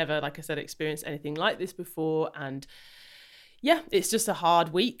much. And he's never, like I said, experienced anything like this before. And it's just a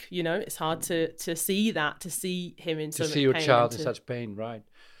hard week, it's hard to see him in so much pain. To see your child in such pain, right?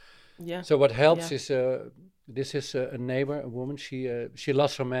 Yeah. So what helps is, this is a neighbor, a woman, she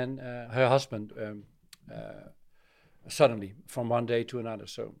lost her husband, suddenly from one day to another.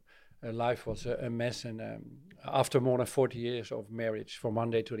 So her life was a mess, and after more than 40 years of marriage, from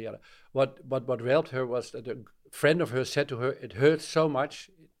one day to the other, what helped her was that a friend of hers said to her, "It hurts so much.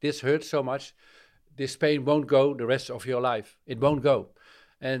 This hurts so much. This pain won't go the rest of your life. It won't go."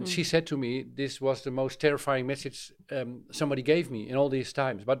 And she said to me, "This was the most terrifying message somebody gave me in all these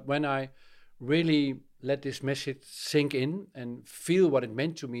times. But when I really let this message sink in and feel what it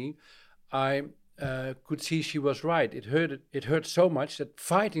meant to me, I could see she was right. It hurt so much that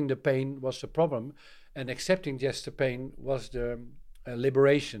fighting the pain was the problem, and accepting just the pain was the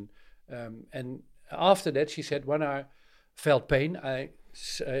liberation." And after that, she said, when I felt pain, I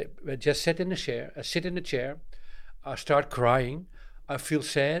just sit in the chair, I start crying, I feel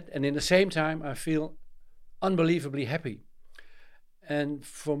sad, and in the same time, I feel unbelievably happy. And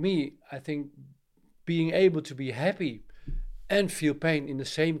for me, I think being able to be happy and feel pain in the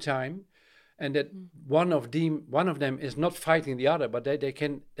same time and that one of them is not fighting the other, but they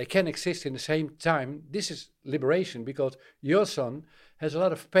can exist in the same time. This is liberation, because your son has a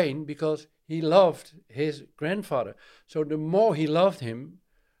lot of pain because he loved his grandfather. So the more he loved him,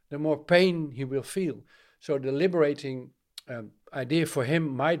 the more pain he will feel. So the liberating idea for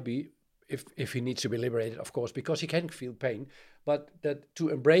him might be, if he needs to be liberated, of course, because he can feel pain, but that to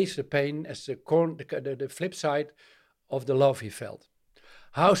embrace the pain as the flip side of the love he felt.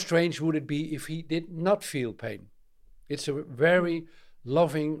 How strange would it be if he did not feel pain? It's a very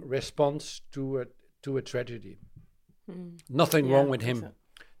loving response to a tragedy. Nothing wrong with him. So.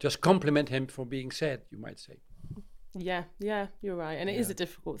 Just compliment him for being sad, you might say. Yeah, you're right. And it is a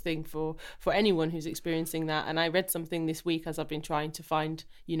difficult thing for anyone who's experiencing that. And I read something this week as I've been trying to find,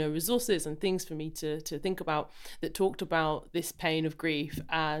 resources and things for me to think about, that talked about this pain of grief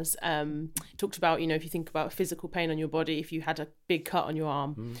as, talked about, if you think about physical pain on your body, if you had a big cut on your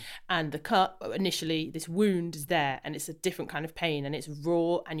arm and the cut, initially this wound is there and it's a different kind of pain and it's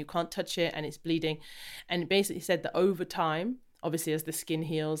raw and you can't touch it and it's bleeding. And it basically said that over time, obviously as the skin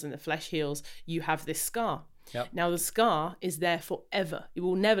heals and the flesh heals, you have this scar. Yep. Now the scar is there forever. It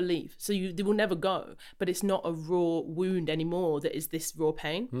will never leave. So they will never go. But it's not a raw wound anymore that is this raw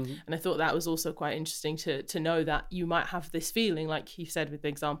pain. And I thought that was also quite interesting to know that you might have this feeling, like you said with the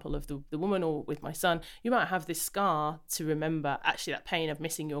example of the woman, or with my son, you might have this scar to remember actually that pain of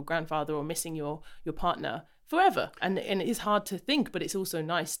missing your grandfather or missing your partner forever. And it is hard to think, but it's also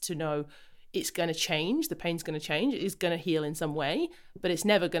nice to know it's going to change, the pain's going to change, it is going to heal in some way, but it's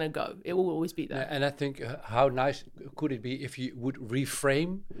never going to go. It will always be there. And I think how nice could it be if you would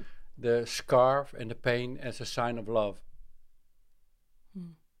reframe the scar and the pain as a sign of love.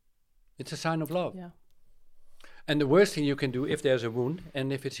 It's a sign of love. Yeah. And the worst thing you can do if there's a wound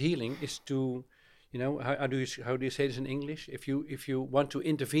and if it's healing is to, how do you say this in English? If you want to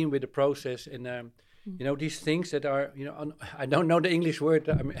intervene with the process and these things that are, I don't know the English word.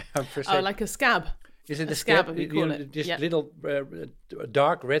 I'm like a scab. Is it a scab? We call it. These little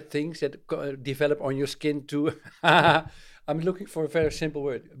dark red things that develop on your skin too. I'm looking for a very simple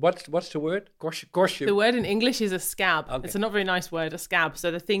word. What's the word? Korsje. The word in English is a scab. Okay. It's a not very nice word, a scab. So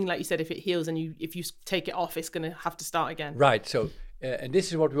the thing, like you said, if it heals and if you take it off, it's going to have to start again. Right. So, and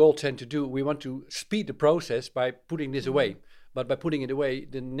this is what we all tend to do. We want to speed the process by putting this away. But by putting it away,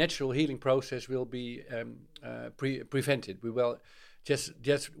 the natural healing process will be prevented. We will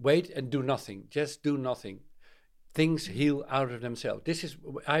just wait and do nothing. Just do nothing. Things heal out of themselves. This is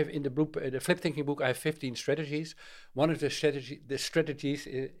in the Flip Thinking book. I have 15 strategies. One of the strategies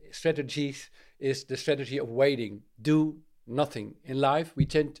is the strategy of waiting. Do nothing in life.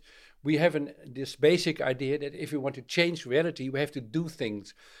 We have this basic idea that if we want to change reality, we have to do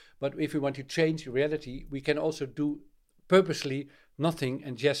things. But if we want to change reality, we can also do purposely nothing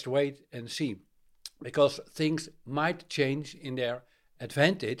and just wait and see, because things might change in their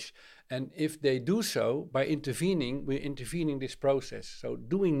advantage, and if they do so by intervening, we're intervening this process. So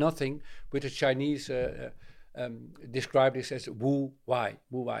doing nothing, with the Chinese describe this as wu wai.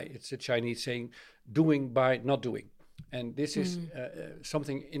 It's a Chinese saying, doing by not doing. And this is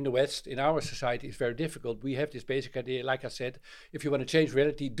something in the West, in our society, is very difficult. We have this basic idea, like I said, if you want to change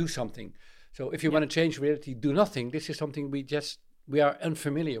reality, do something. So if you want to change reality, do nothing. This is something we are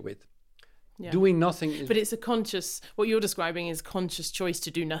unfamiliar with. Yeah. Doing nothing is... But it's what you're describing is conscious choice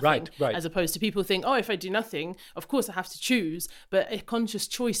to do nothing. Right. As opposed to people think, if I do nothing, of course I have to choose. But a conscious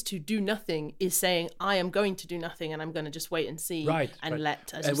choice to do nothing is saying, I am going to do nothing and I'm going to just wait and see. And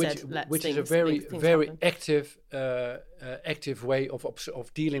let, as you said, let which things, is a very happen. active way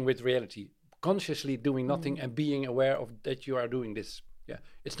of dealing with reality. Consciously doing nothing and being aware of that you are doing this. Yeah,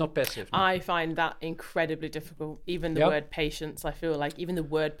 it's not passive. No. I find that incredibly difficult. Even the word patience, I feel like even the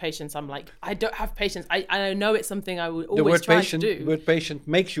word patience, I'm like, I don't have patience. I know it's something I would always try to do. The word patient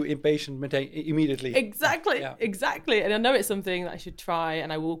makes you impatient immediately. Exactly. And I know it's something that I should try,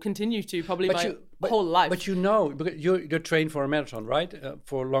 and I will continue to probably my whole life. But because you're trained for a marathon, right?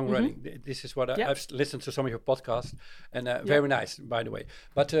 For long running. This is what I've listened to some of your podcasts, and very nice, by the way.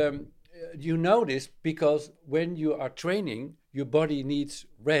 But you know this because when you are training, your body needs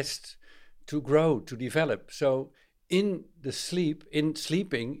rest to grow, to develop. So in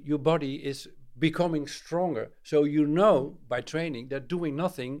sleeping, your body is becoming stronger. So by training that doing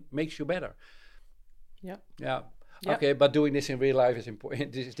nothing makes you better. Yeah. Okay, but doing this in real life is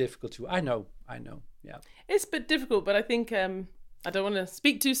important. This is difficult too. I know. Yeah. It's a bit difficult, but I think I don't want to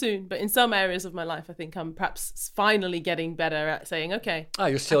speak too soon, but in some areas of my life, I think I'm perhaps finally getting better at saying, okay.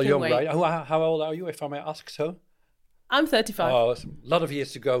 You're still young, right? How old are you, if I may ask so? I'm 35. Oh, a lot of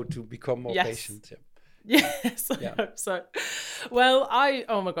years to go to become more patient. Yes, I hope so. Well,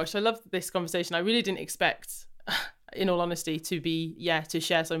 oh my gosh, I love this conversation. I really didn't expect, in all honesty, to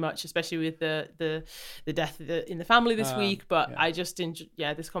share so much, especially with the death in the family this week. But I just enjoyed,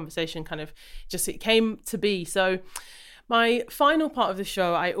 this conversation kind of it came to be. So my final part of the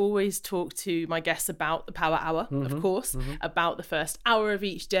show, I always talk to my guests about the Power Hour, of course, about the first hour of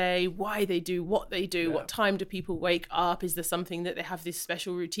each day, why they do what they do, what time do people wake up, is there something that they have this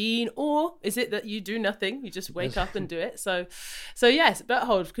special routine, or is it that you do nothing, you just wake up and do it? So yes,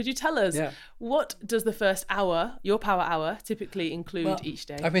 Berthold, could you tell us, what does the first hour, your Power Hour, typically include each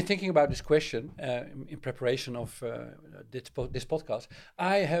day? I've been thinking about this question in preparation of this podcast.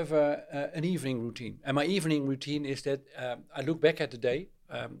 I have an evening routine, and my evening routine is that I look back at the day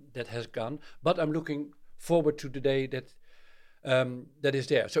that has gone, but I'm looking forward to the day that is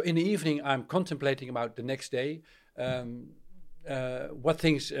there. So in the evening, I'm contemplating about the next day, what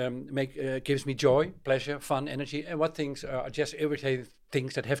things gives me joy, pleasure, fun, energy, and what things are just irritating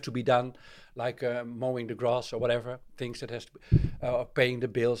things that have to be done, like mowing the grass or whatever, things that has to or paying the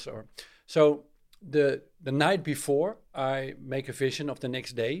bills. Or so the night before, I make a vision of the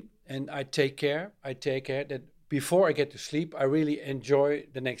next day, and I take care that before I get to sleep, I really enjoy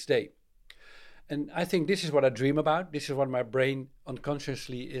the next day. And I think this is what I dream about. This is what my brain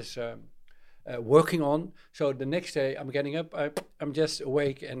unconsciously is working on. So the next day I'm getting up, I'm just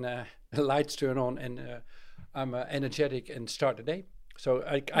awake, and the lights turn on, and I'm energetic and start the day. So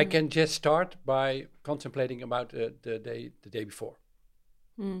I can just start by contemplating about the day before.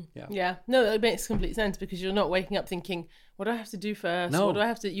 Yeah. No, that makes complete sense, because you're not waking up thinking, what do I have to do first? No. What do I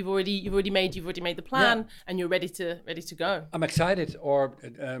have to? You've already made the plan, and you're ready to go. I'm excited, or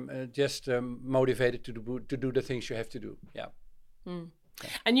just motivated to do the things you have to do. Yeah.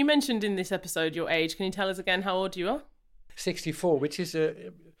 And you mentioned in this episode your age. Can you tell us again how old you are? 64, which is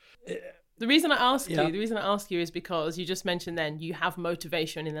the reason I ask you is because you just mentioned then you have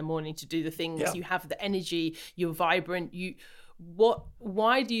motivation in the morning to do the things. You have the energy. You're vibrant.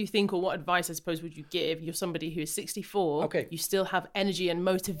 Why do you think, or what advice, I suppose, would you give? You're somebody who is 64. Okay. You still have energy and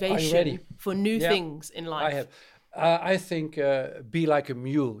motivation for new things in life. I have. I think be like a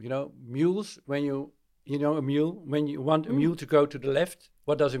mule. You know, mules, when a mule, when you want a mule to go to the left,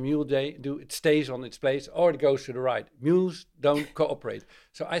 what does a mule do? It stays on its place, or it goes to the right. Mules don't cooperate.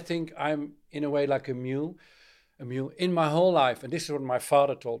 So I think I'm in a way like a mule in my whole life. And this is what my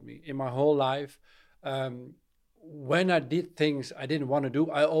father told me. In my whole life, when I did things I didn't want to do,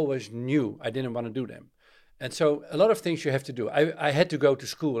 I always knew I didn't want to do them. And so a lot of things you have to do. I had to go to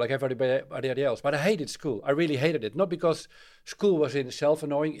school like everybody else, but I hated school. I really hated it. Not because school was in itself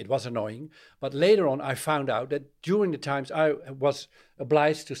annoying, it was annoying. But later on, I found out that during the times I was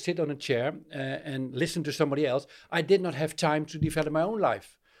obliged to sit on a chair and listen to somebody else, I did not have time to develop my own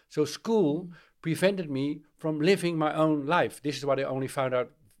life. So school prevented me from living my own life. This is what I only found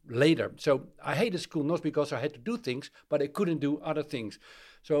out later. So I hated school not because I had to do things, but I couldn't do other things.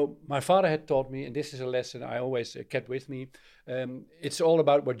 So my father had taught me, and this is a lesson I always kept with me, it's all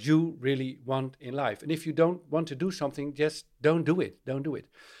about what you really want in life. And if you don't want to do something, just don't do it.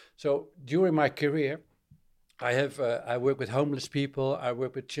 So during my career, I work with homeless people, I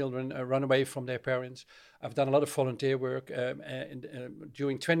work with children run away from their parents. I've done a lot of volunteer work. And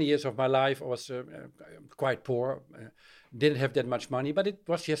during 20 years of my life, I was quite poor. Didn't have that much money, but it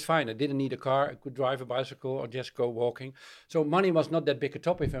was just fine. I didn't need a car. I could drive a bicycle or just go walking. So money was not that big a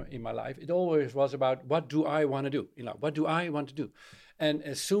topic in my life. It always was about, what do I want to do? What do I want to do? And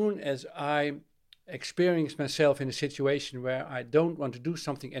as soon as I experienced myself in a situation where I don't want to do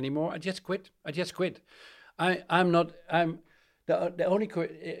something anymore, I just quit.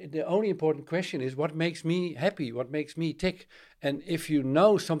 The only important question is, what makes me happy? What makes me tick? And if you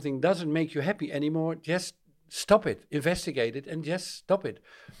know something doesn't make you happy anymore, just stop it, investigate it, and just stop it.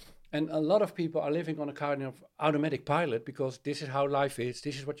 And a lot of people are living on a kind of automatic pilot, because this is how life is,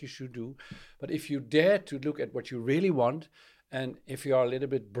 this is what you should do. But if you dare to look at what you really want, and if you are a little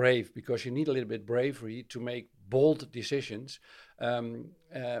bit brave, because you need a little bit bravery to make bold decisions,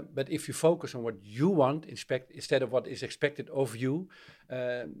 but if you focus on what you want instead of what is expected of you,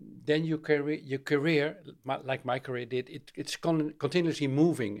 then your career, like my career did, it's continuously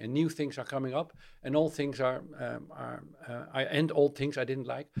moving, and new things are coming up, and all things I end all things I didn't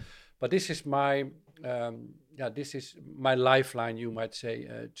like. But this is my lifeline, you might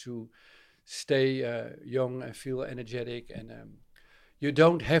say, to stay young and feel energetic. And you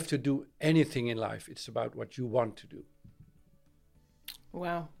don't have to do anything in life. It's about what you want to do.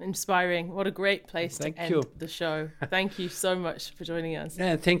 Wow, inspiring. What a great place to end the show. Thank you so much for joining us.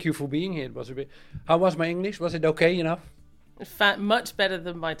 Yeah, thank you for being here. It was how was my English? Was it okay enough? Much better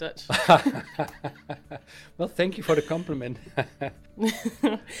than my Dutch. Well, thank you for the compliment.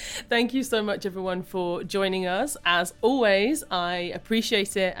 Thank you so much, everyone, for joining us. As always, I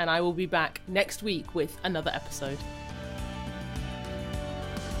appreciate it, and I will be back next week with another episode.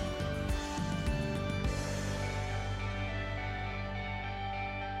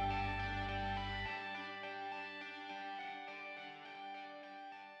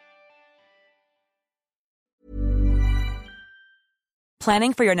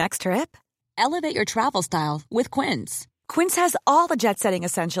 Planning for your next trip? Elevate your travel style with Quince. Quince has all the jet-setting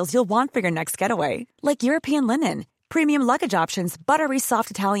essentials you'll want for your next getaway, like European linen, premium luggage options, buttery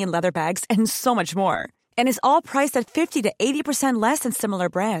soft Italian leather bags, and so much more. And is all priced at 50 to 80% less than similar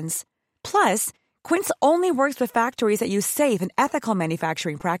brands. Plus, Quince only works with factories that use safe and ethical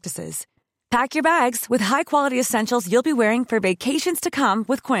manufacturing practices. Pack your bags with high-quality essentials you'll be wearing for vacations to come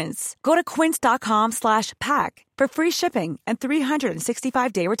with Quince. Go to quince.com/pack for free shipping and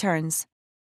 365-day returns.